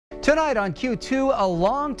Tonight on Q2, a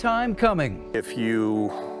long time coming. If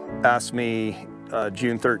you asked me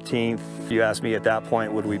June 13th, you asked me at that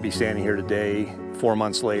point, would we be standing here today, 4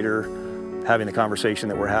 months later, having the conversation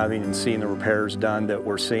that we're having and seeing the repairs done that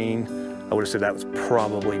we're seeing, I would have said that was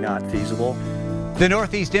probably not feasible. The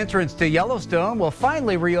northeast entrance to Yellowstone will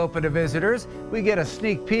finally reopen to visitors. We get a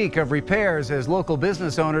sneak peek of repairs as local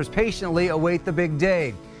business owners patiently await the big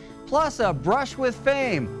day. Plus a brush with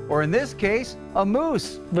fame, or in this case, a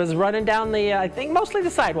moose. Was running down the, I think mostly the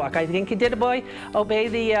sidewalk. I think he did obey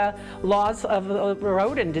the laws of the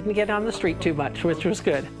road and didn't get on the street too much, which was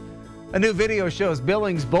good. A new video shows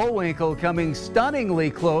Billings Bullwinkle coming stunningly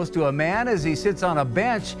close to a man as he sits on a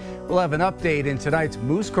bench. We'll have an update in tonight's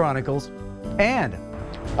Moose Chronicles. And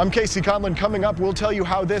I'm Casey Conlon. Coming up, we'll tell you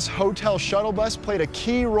how this hotel shuttle bus played a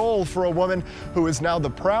key role for a woman who is now the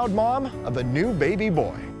proud mom of a new baby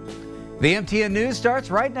boy. the MTN News starts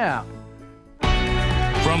right now.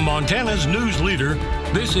 From Montana's news leader,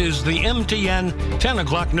 this is the MTN 10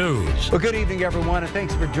 o'clock news. Well, good evening, everyone, and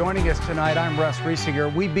thanks for joining us tonight. I'm Russ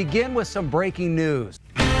Riesinger. We begin with some breaking news.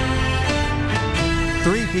 3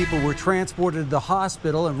 people were transported to the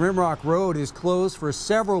hospital, and Rimrock Road is closed for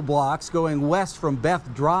several blocks going west from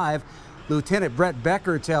Beth Drive. Lieutenant Brett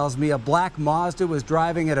Becker tells me a black Mazda was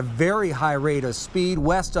driving at a very high rate of speed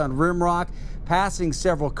west on Rimrock, passing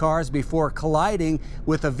several cars before colliding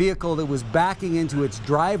with a vehicle that was backing into its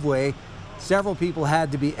driveway. Several people had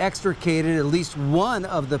to be extricated. At least one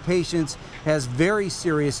of the patients has very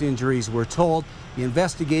serious injuries, we're told. The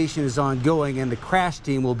investigation is ongoing and the crash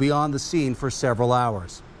team will be on the scene for several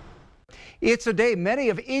hours. It's a day many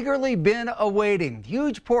have eagerly been awaiting.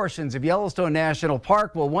 Huge portions of Yellowstone National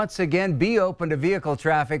Park will once again be open to vehicle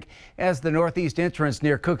traffic as the northeast entrance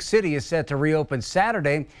near Cook City is set to reopen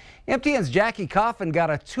Saturday. MTN's Jackie Coffin got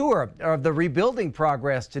a tour of the rebuilding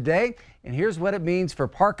progress today, and here's what it means for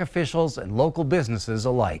park officials and local businesses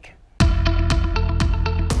alike.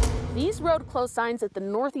 These road closed signs at the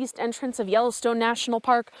northeast entrance of Yellowstone National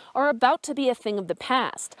Park are about to be a thing of the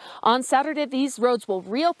past. On Saturday, these roads will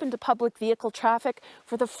reopen to public vehicle traffic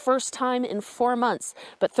for the first time in 4 months.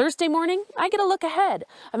 But Thursday morning, I get a look ahead.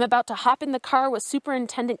 I'm about to hop in the car with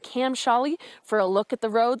Superintendent Cam Shawley for a look at the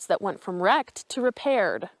roads that went from wrecked to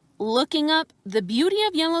repaired. Looking up, the beauty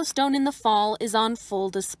of Yellowstone in the fall is on full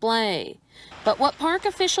display. But what park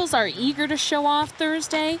officials are eager to show off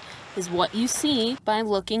Thursday is what you see by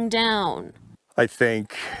looking down. I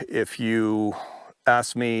think if you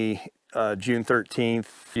asked me June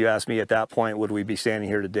 13th, you asked me at that point, would we be standing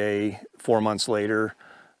here today, 4 months later,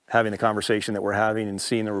 having the conversation that we're having and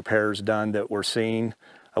seeing the repairs done that we're seeing,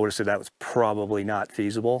 I would have said that was probably not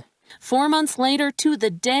feasible. 4 months later to the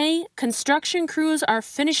day, construction crews are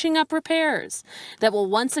finishing up repairs that will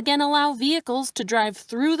once again allow vehicles to drive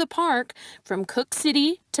through the park from Cook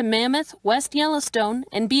City to Mammoth, West Yellowstone,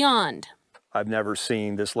 and beyond. I've never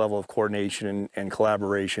seen this level of coordination and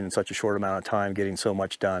collaboration in such a short amount of time getting so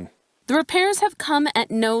much done. The repairs have come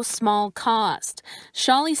at no small cost.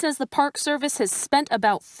 Shawley says the Park Service has spent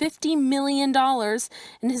about $50 million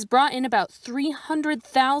and has brought in about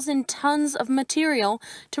 300,000 tons of material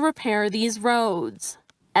to repair these roads.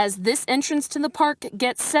 As this entrance to the park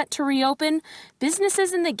gets set to reopen,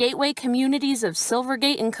 businesses in the gateway communities of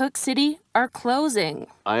Silvergate and Cook City are closing.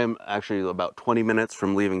 I am actually about 20 minutes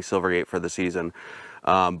from leaving Silvergate for the season,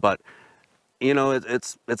 but you know,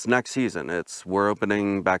 it's next season. We're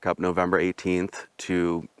opening back up November 18th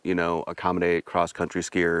to, accommodate cross-country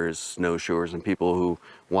skiers, snowshoers, and people who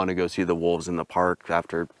want to go see the wolves in the park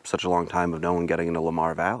after such a long time of no one getting into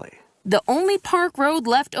Lamar Valley. The only park road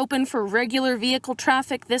left open for regular vehicle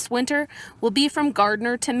traffic this winter will be from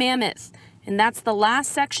Gardner to Mammoth, and that's the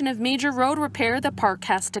last section of major road repair the park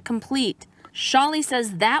has to complete. Shawley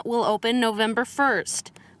says that will open November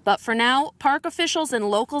 1st. But for now, park officials and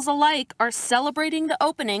locals alike are celebrating the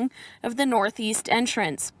opening of the northeast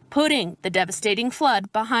entrance, putting the devastating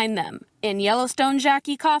flood behind them. In Yellowstone,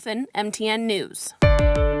 Jackie Coffin, MTN News.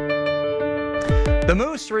 The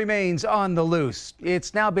moose remains on the loose.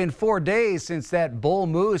 It's now been 4 days since that bull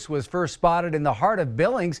moose was first spotted in the heart of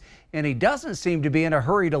Billings, and he doesn't seem to be in a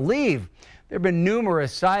hurry to leave. There have been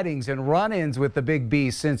numerous sightings and run-ins with the big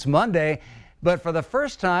beast since Monday. But for the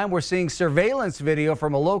first time, we're seeing surveillance video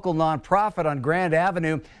from a local nonprofit on Grand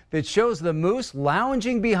Avenue that shows the moose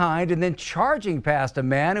lounging behind and then charging past a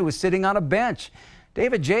man who was sitting on a bench.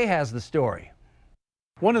 David J. has the story.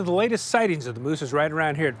 One of the latest sightings of the moose is right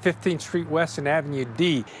around here at 15th Street West and Avenue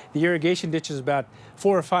D. The irrigation ditch is about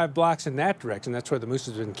 4 or 5 blocks in that direction. That's where the moose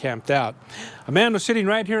has been camped out. A man was sitting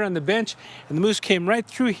right here on the bench, and the moose came right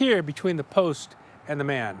through here between the post and the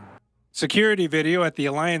man. Security video at the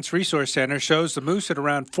Alliance Resource Center shows the moose at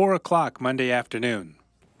around 4 o'clock Monday afternoon.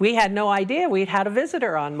 We had no idea we'd had a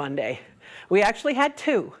visitor on Monday. We actually had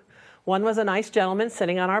two. One was a nice gentleman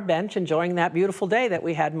sitting on our bench enjoying that beautiful day that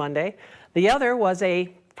we had Monday. The other was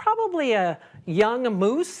probably a young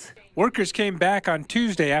moose. Workers came back on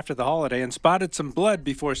Tuesday after the holiday and spotted some blood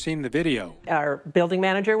before seeing the video. Our building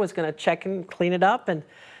manager was going to check and clean it up and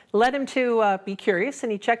led him to be curious,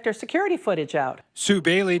 and he checked our security footage out. Sue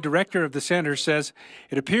Bailey, director of the center, says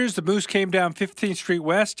it appears the moose came down 15th Street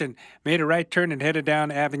West and made a right turn and headed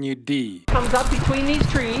down Avenue D. Comes up between these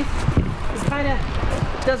trees. He kind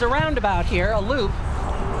of does a roundabout here, a loop.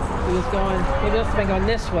 He was going, maybe must have been going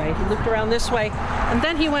this way. He looped around this way, and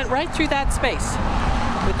then he went right through that space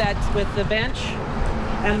with the bench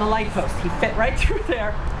and the light post. He fit right through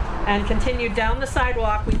there and continued down the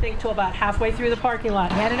sidewalk, we think, to about halfway through the parking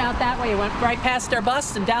lot. Headed out that way, he went right past our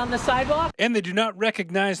bus and down the sidewalk. And they do not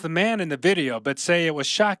recognize the man in the video, but say it was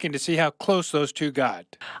shocking to see how close those two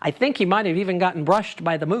got. I think he might have even gotten brushed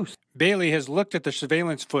by the moose. Bailey has looked at the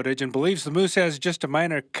surveillance footage and believes the moose has just a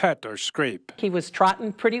minor cut or scrape. He was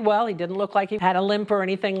trotting pretty well. He didn't look like he had a limp or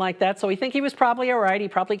anything like that, so we think he was probably all right. He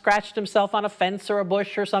probably scratched himself on a fence or a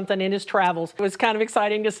bush or something in his travels. It was kind of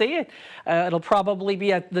exciting to see it. It'll probably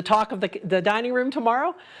be at the talk of the dining room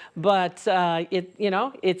tomorrow, but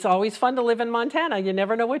it's always fun to live in Montana. You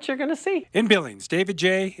never know what you're going to see. In Billings, David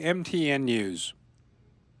J., MTN News.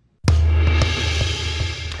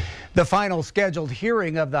 The final scheduled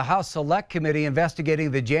hearing of the House Select Committee investigating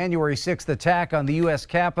the January 6th attack on the U.S.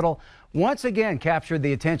 Capitol once again captured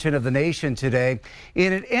the attention of the nation today,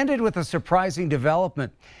 and it ended with a surprising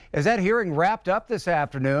development. As that hearing wrapped up this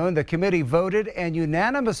afternoon, the committee voted and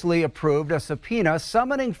unanimously approved a subpoena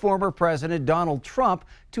summoning former President Donald Trump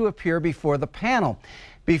to appear before the panel.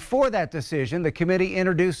 Before that decision, the committee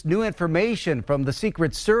introduced new information from the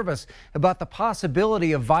Secret Service about the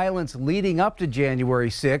possibility of violence leading up to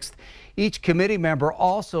January 6th. Each committee member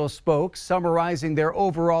also spoke, summarizing their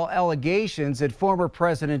overall allegations that former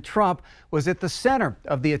President Trump was at the center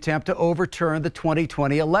of the attempt to overturn the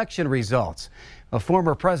 2020 election results.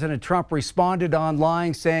 Former President Trump responded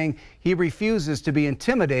online saying he refuses to be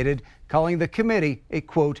intimidated, calling the committee a,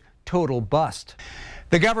 quote, total bust.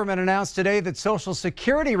 The government announced today that Social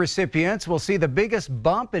Security recipients will see the biggest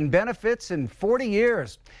bump in benefits in 40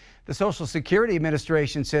 years. The Social Security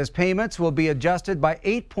Administration says payments will be adjusted by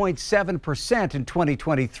 8.7% in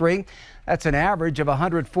 2023. That's an average of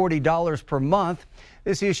 $140 per month.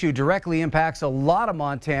 This issue directly impacts a lot of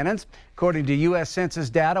Montanans. According to U.S.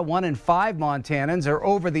 Census data, 1 in 5 Montanans are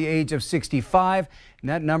over the age of 65, and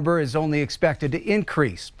that number is only expected to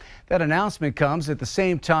increase. That announcement comes at the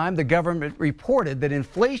same time the government reported that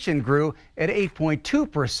inflation grew at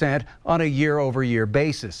 8.2% on a year-over-year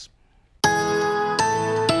basis.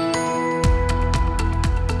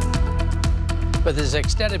 With this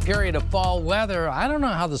extended period of fall weather, I don't know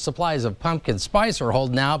how the supplies of pumpkin spice are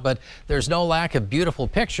holding out, but there's no lack of beautiful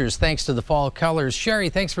pictures thanks to the fall colors. Sherry,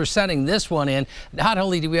 thanks for sending this one in. Not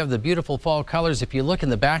only do we have the beautiful fall colors, if you look in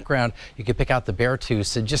the background, you can pick out the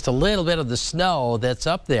beartooths and just a little bit of the snow that's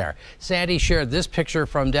up there. Sandy shared this picture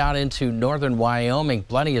from down into northern Wyoming.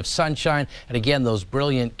 Plenty of sunshine, and again, those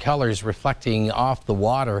brilliant colors reflecting off the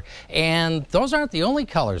water. And those aren't the only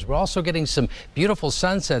colors. We're also getting some beautiful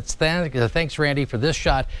sunsets. Thanks, Randy, for this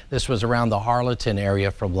shot. This was around the Harleton area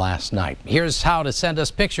from last night. Here's how to send us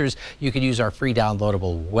pictures. You can use our free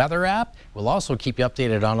downloadable weather app. We'll also keep you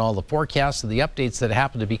updated on all the forecasts and the updates that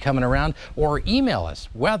happen to be coming around, or email us,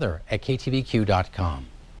 weather@ktvq.com.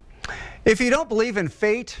 If you don't believe in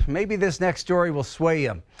fate, maybe this next story will sway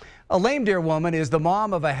you. A Lame Deer woman is the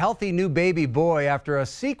mom of a healthy new baby boy after a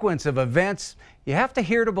sequence of events you have to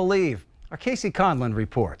hear to believe. Our Casey Conlon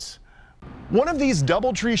reports. One of these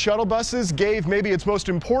DoubleTree shuttle buses gave maybe its most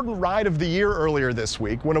important ride of the year earlier this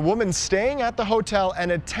week when a woman staying at the hotel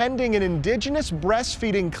and attending an indigenous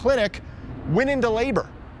breastfeeding clinic went into labor.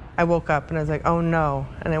 I woke up and I was like, oh no.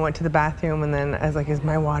 And I went to the bathroom and then I was like, is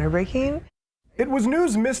my water breaking? It was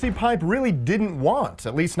news Misty Pipe really didn't want,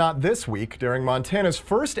 at least not this week, during Montana's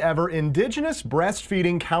first ever indigenous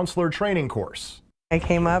breastfeeding counselor training course. I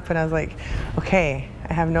came up and I was like, okay,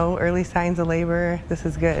 I have no early signs of labor. This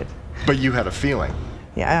is good. But you had a feeling.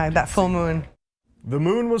 Yeah, that full moon. The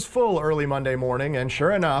moon was full early Monday morning, and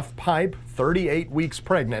sure enough, Pipe, 38 weeks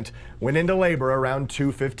pregnant, went into labor around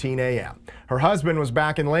 2:15 a.m. Her husband was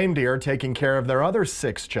back in Lame Deer taking care of their other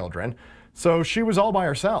 6 children, so she was all by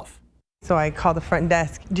herself. So I called the front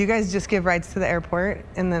desk. Do you guys just give rides to the airport?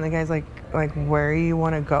 And then the guy's like, where do you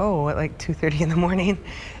want to go at like 2:30 in the morning?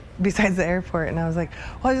 besides the airport. And I was like,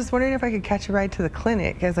 well, I was just wondering if I could catch a ride to the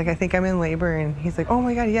clinic. I was like, I think I'm in labor. And he's like, oh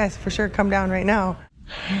my God, yes, for sure, come down right now.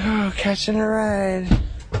 Oh, catching a ride.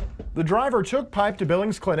 The driver took Pipe to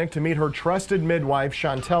Billings Clinic to meet her trusted midwife,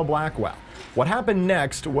 Chantel Blackwell. What happened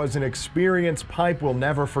next was an experience Pipe will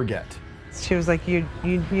never forget. She was like, you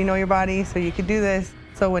know your body, so you could do this.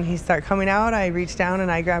 So when he started coming out, I reached down and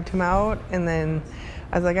I grabbed him out, and then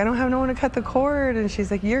I was like, I don't have no one to cut the cord. And she's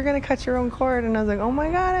like, you're gonna cut your own cord. And I was like, oh my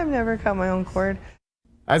God, I've never cut my own cord.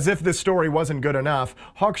 As if this story wasn't good enough,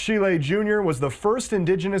 Hochschiele Jr. was the first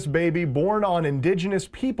Indigenous baby born on Indigenous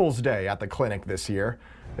Peoples Day at the clinic this year.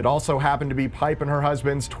 It also happened to be Pipe and her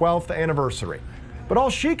husband's 12th anniversary. But all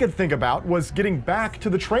she could think about was getting back to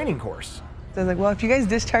the training course. I was like, well, if you guys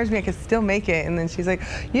discharge me, I could still make it. And then she's like,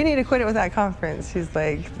 you need to quit it with that conference. She's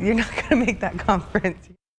like, you're not gonna make that conference.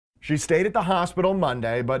 She stayed at the hospital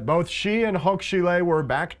Monday, but both she and Hochschiele were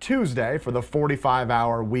back Tuesday for the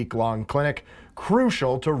 45-hour week-long clinic,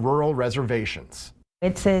 crucial to rural reservations.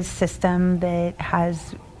 It's a system that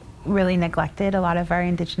has really neglected a lot of our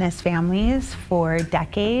Indigenous families for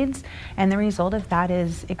decades, and the result of that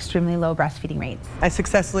is extremely low breastfeeding rates. I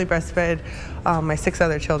successfully breastfed my 6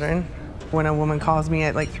 other children. When a woman calls me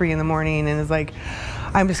at like 3 in the morning and is like,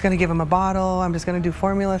 I'm just gonna give them a bottle, I'm just gonna do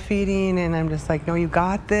formula feeding, and I'm just like, no, you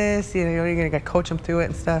got this, you know, you're gonna coach them through it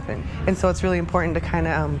and stuff. And so it's really important to kind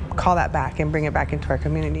of call that back and bring it back into our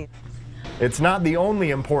community. It's not the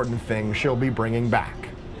only important thing she'll be bringing back.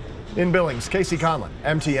 In Billings, Casey Conlon,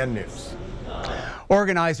 MTN News.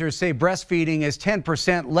 Organizers say breastfeeding is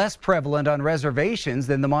 10% less prevalent on reservations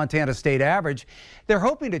than the Montana state average. They're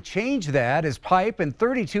hoping to change that as Pipe and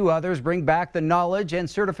 32 others bring back the knowledge and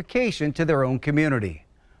certification to their own community.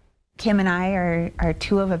 Kim and I are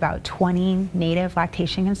 2 of about 20 native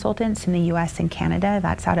lactation consultants in the U.S. and Canada.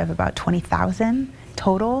 That's out of about 20,000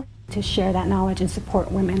 total. To share that knowledge and support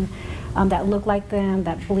women that look like them,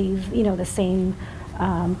 that believe, you know, the same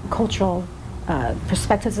cultural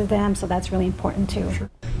perspectives of them, so that's really important too. Sure.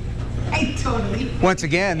 Once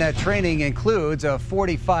again, that training includes a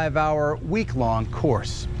 45-hour week-long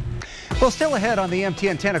course. Well, still ahead on the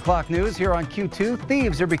MTN 10 o'clock news here on Q2,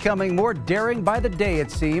 thieves are becoming more daring by the day, it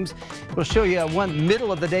seems. We'll show you one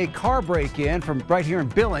middle-of-the-day car break-in from right here in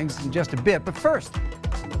Billings in just a bit, but first.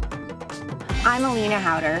 I'm Alina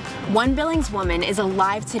Howder. One Billings woman is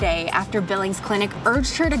alive today after Billings Clinic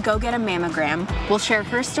urged her to go get a mammogram. We'll share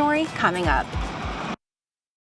her story coming up.